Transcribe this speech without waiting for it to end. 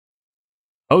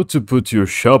How to put your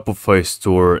Shopify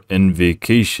store in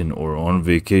vacation or on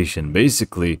vacation.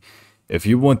 Basically, if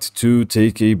you want to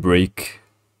take a break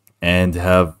and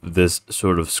have this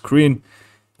sort of screen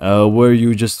where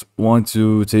you just want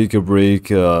to take a break,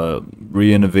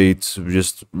 re-innovate,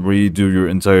 just redo your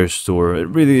entire store. It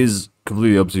really is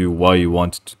completely up to you why you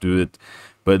want to do it.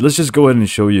 But let's just go ahead and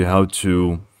show you how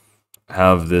to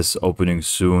have this opening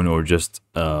soon, or just,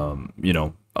 we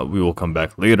will come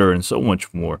back later and so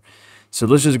much more. So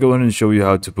let's just go ahead and show you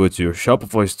how to put your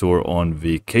Shopify store on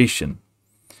vacation.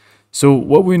 So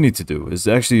what we need to do is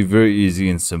actually very easy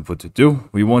and simple to do.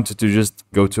 We wanted to just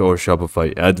go to our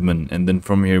Shopify admin, and then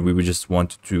from here we would just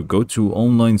want to go to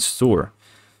online store.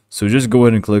 So just go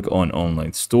ahead and click on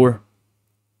online store.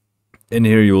 In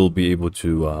here you will be able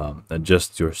to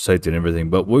adjust your site and everything,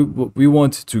 but we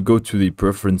want to go to the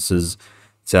preferences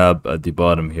tab at the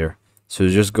bottom here. So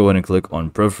just go ahead and click on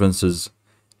preferences,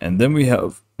 and then we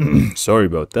have sorry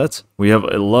about that, we have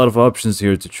a lot of options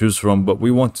here to choose from, but we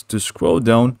want to scroll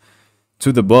down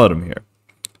to the bottom here.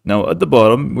 Now at the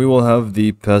bottom we will have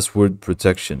the password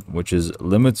protection, which is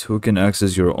limit who can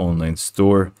access your online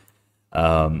store,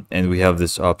 and we have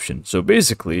this option. So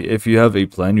basically, if you have a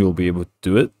plan, you'll be able to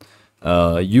do it.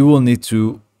 You will need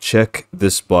to check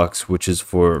this box, which is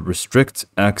for restrict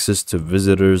access to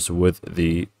visitors with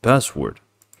the password.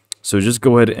 So just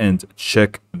go ahead and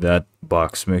check that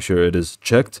box, make sure it is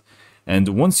checked. And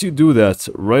once you do that,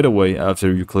 right away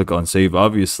after you click on save,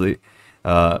 obviously,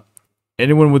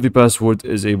 anyone with the password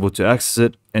is able to access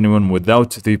it. Anyone without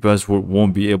the password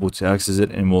won't be able to access it,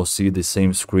 and we'll see the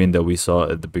same screen that we saw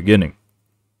at the beginning.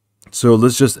 So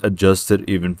let's just adjust it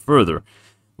even further.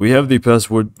 We have the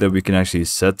password that we can actually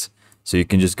set, so you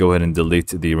can just go ahead and delete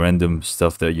the random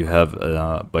stuff that you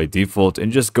have by default,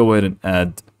 and just go ahead and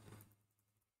add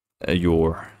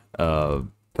your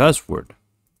password.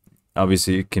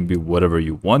 Obviously it can be whatever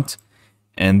you want,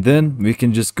 and then we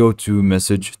can just go to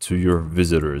message to your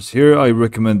visitors. Here I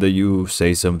recommend that you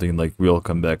say something like we'll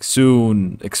come back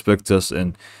soon, expect us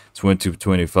in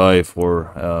 2025,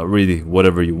 or really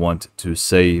whatever you want to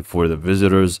say for the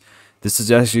visitors. This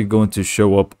is actually going to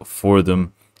show up for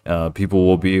them. People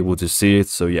will be able to see it.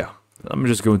 So yeah, I'm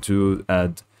just going to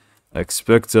add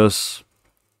expect us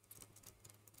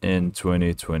in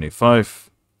 2025.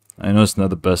 I know it's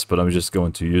not the best, but I'm just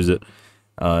going to use it.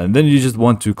 And then you just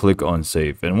want to click on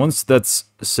save. And once that's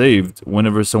saved,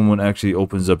 whenever someone actually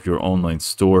opens up your online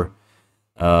store,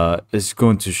 it's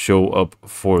going to show up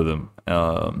for them.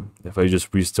 If I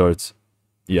just restart,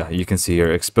 yeah, you can see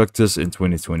here, expect us in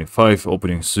 2025,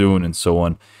 opening soon, and so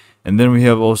on. And then we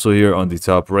have also here on the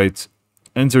top right,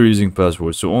 enter using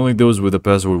password. So only those with a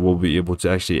password will be able to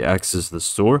actually access the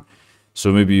store.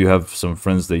 So maybe you have some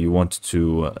friends that you want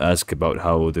to ask about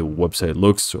how the website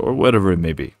looks, or whatever it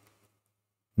may be.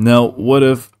 Now, what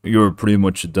if you're pretty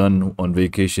much done on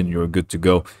vacation, you're good to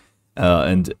go,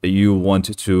 and you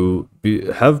want to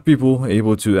have people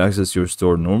able to access your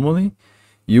store normally?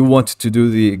 You want to do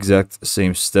the exact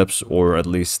same steps, or at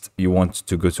least you want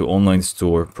to go to online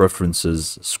store,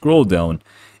 preferences, scroll down,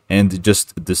 and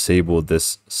just disable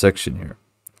this section here.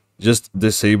 Just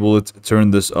disable it,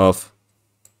 turn this off,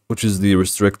 which is the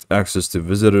restrict access to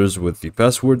visitors with the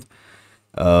password.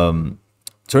 Turn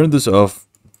this off,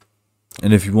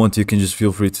 and if you want, you can just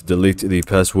feel free to delete the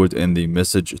password and the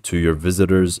message to your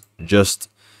visitors, just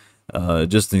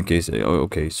in case.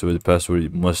 Okay, so the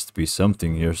password must be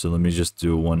something here, so let me just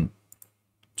do 1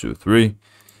 2 3,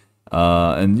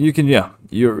 and you can, yeah,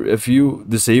 if you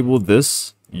disable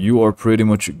this, you are pretty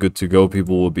much good to go.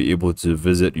 People will be able to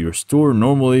visit your store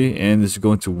normally, and it's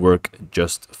going to work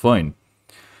just fine.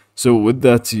 So with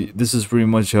that, this is pretty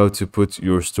much how to put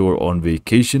your store on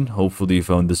vacation. Hopefully you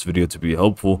found this video to be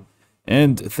helpful,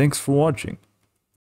 and thanks for watching.